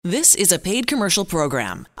This is a paid commercial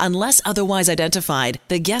program. Unless otherwise identified,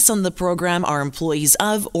 the guests on the program are employees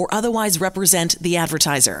of or otherwise represent the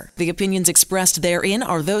advertiser. The opinions expressed therein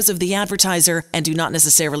are those of the advertiser and do not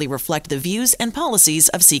necessarily reflect the views and policies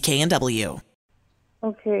of CKNW.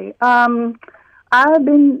 Okay. I've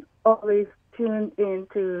been always tuned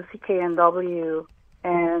into CKNW,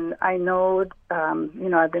 and I know,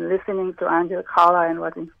 I've been listening to Angela Calla and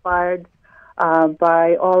was inspired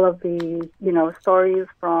by all of the, stories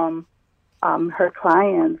from her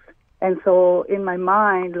clients. And so in my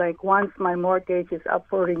mind, like once my mortgage is up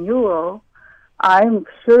for renewal, I'm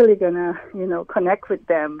surely going to, connect with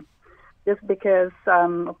them just because,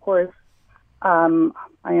 of course, I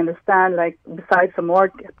understand, like, besides the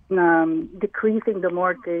mortgage, decreasing the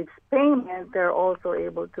mortgage payment, they're also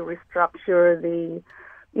able to restructure the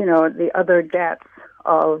other debts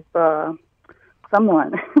of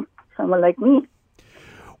someone like me.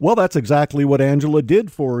 Well, that's exactly what Angela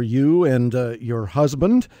did for you and your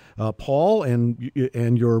husband, Paul, and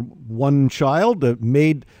your one child.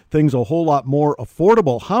 Made things a whole lot more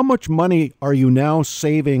affordable. How much money are you now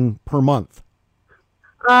saving per month?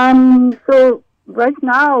 So right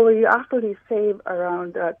now we actually save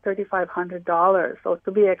around $3,500. So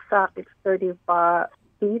to be exact, it's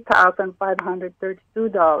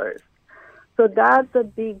 $3,532. So that's a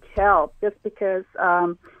big help. Just because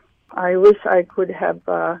I wish I could have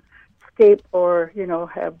escaped or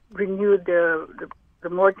have renewed the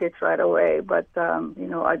mortgage right away. But I'm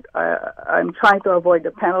trying to avoid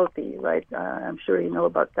the penalty. Right? I'm sure you know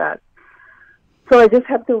about that. So I just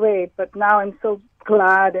have to wait. But now I'm so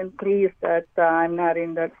glad and pleased that I'm not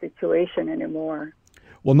in that situation anymore.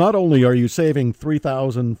 Well, not only are you saving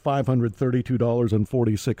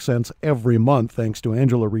 $3,532.46 every month thanks to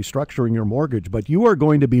Angela restructuring your mortgage, but you are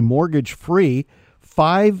going to be mortgage-free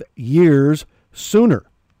 5 years sooner.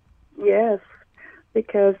 Yes,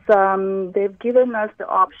 because they've given us the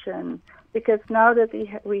option. Because now that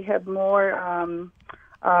we have more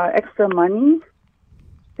extra money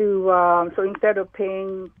to, so instead of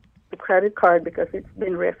paying the credit card because it's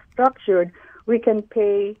been restructured, we can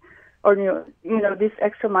pay, or this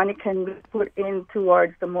extra money can be put in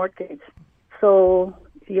towards the mortgage. So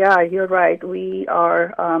yeah, you're right. We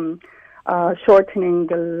are shortening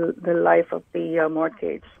the life of the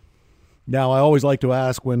mortgage. Now, I always like to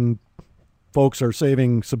ask when folks are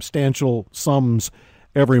saving substantial sums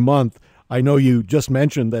every month. I know you just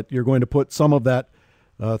mentioned that you're going to put some of that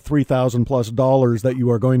 $3,000 plus that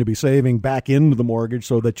you are going to be saving back into the mortgage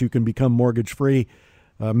so that you can become mortgage free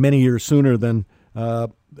many years sooner than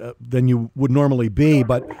you would normally be.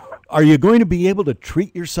 But are you going to be able to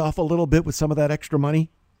treat yourself a little bit with some of that extra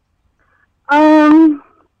money?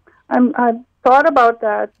 I've thought about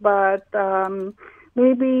that, but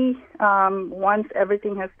maybe once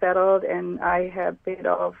everything has settled and I have paid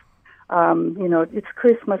off, it's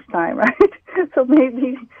Christmas time, right? So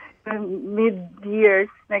maybe mid-year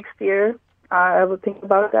next year, I will think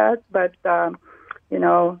about that. But our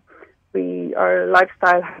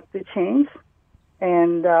lifestyle has to change,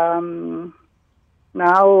 and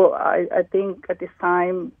now I think at this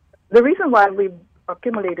time, the reason why we've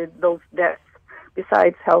accumulated those debts,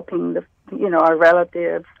 besides helping our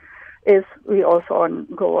relatives, is we also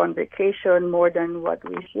go on vacation more than what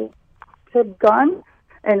we should have done,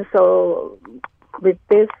 and so. With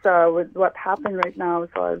this, with what happened right now,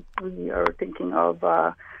 so we are thinking of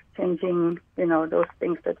changing, those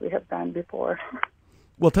things that we have done before.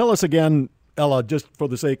 Well, tell us again, Ella, just for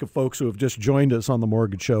the sake of folks who have just joined us on the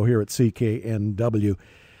Mortgage Show here at CKNW.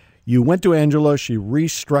 You went to Angela, she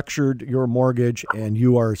restructured your mortgage, and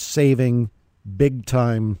you are saving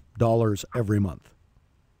big-time dollars every month.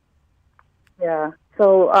 Yeah.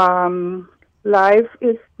 So life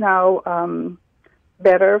is now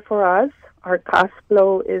better for us. Our cash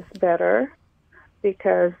flow is better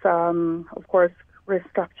because, of course,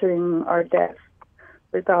 restructuring our debts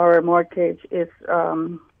with our mortgage is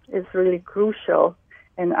really crucial,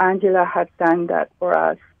 and Angela has done that for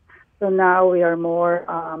us. So now we are more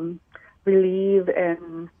relieved,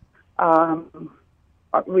 and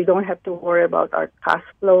we don't have to worry about our cash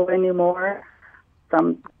flow anymore.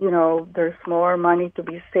 There's more money to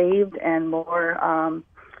be saved and more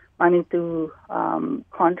money to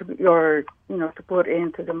contribute or to put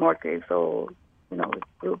into the mortgage. So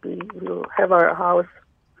we'll have our house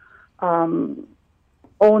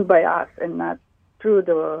owned by us and not through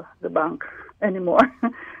the bank anymore,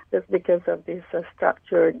 just because of this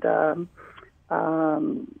structured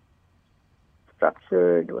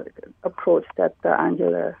approach that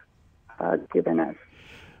Angela has given us.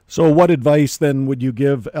 So what advice then would you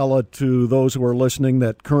give, Ella, to those who are listening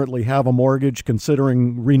that currently have a mortgage,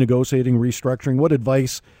 considering renegotiating, restructuring? What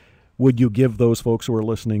advice would you give those folks who are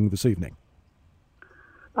listening this evening?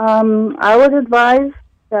 I would advise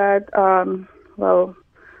that,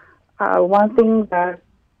 one thing that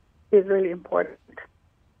is really important,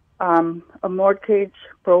 a mortgage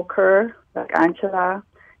broker like Angela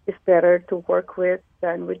is better to work with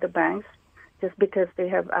than with the banks, just because they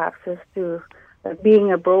have access to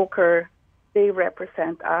being a broker. They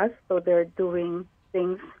represent us, so they're doing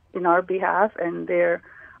things in our behalf, and they're,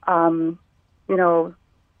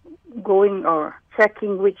 going or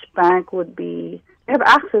checking which bank would be. They have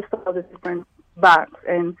access to all the different banks,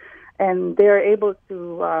 and they're able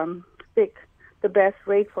to pick the best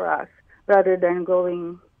rate for us rather than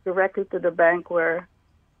going directly to the bank where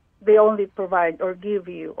they only provide or give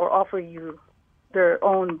you or offer you their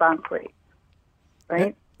own bank rate,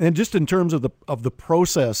 right? And just in terms of the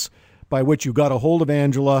process by which you got a hold of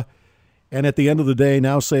Angela, and at the end of the day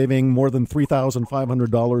now saving more than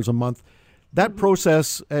 $3,500 a month, that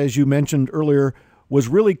process, as you mentioned earlier, was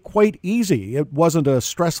really quite easy. It wasn't a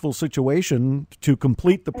stressful situation to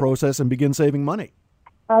complete the process and begin saving money.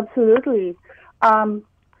 Absolutely. I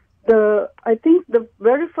think the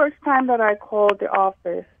very first time that I called the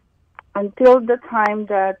office, until the time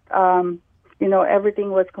that everything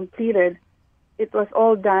was completed, it was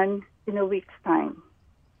all done in a week's time.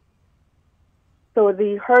 So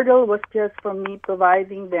the hurdle was just for me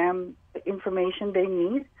providing them the information they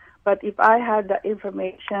need. But if I had the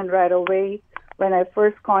information right away when I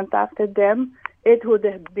first contacted them, it would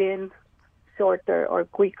have been shorter or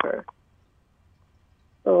quicker.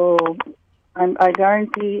 So I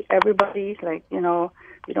guarantee everybody, you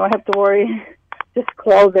don't have to worry. Just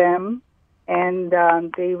call them, and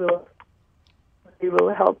they will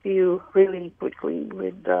help you really quickly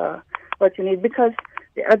with what you need. Because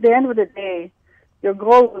at the end of the day, your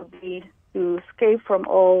goal would be to escape from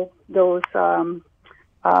all those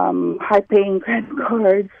high-paying credit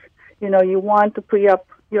cards. You want to free up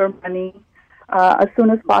your money as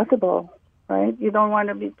soon as possible, right? You don't want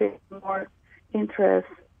to be paying more interest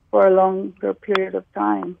for a longer period of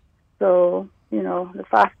time. So, the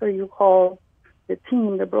faster you call the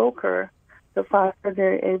team, the broker, the faster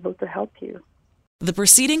they're able to help you. The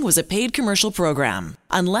proceeding was a paid commercial program.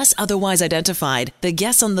 Unless otherwise identified, the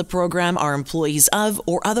guests on the program are employees of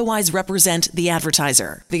or otherwise represent the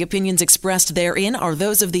advertiser. The opinions expressed therein are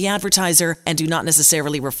those of the advertiser and do not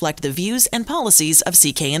necessarily reflect the views and policies of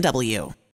CKNW.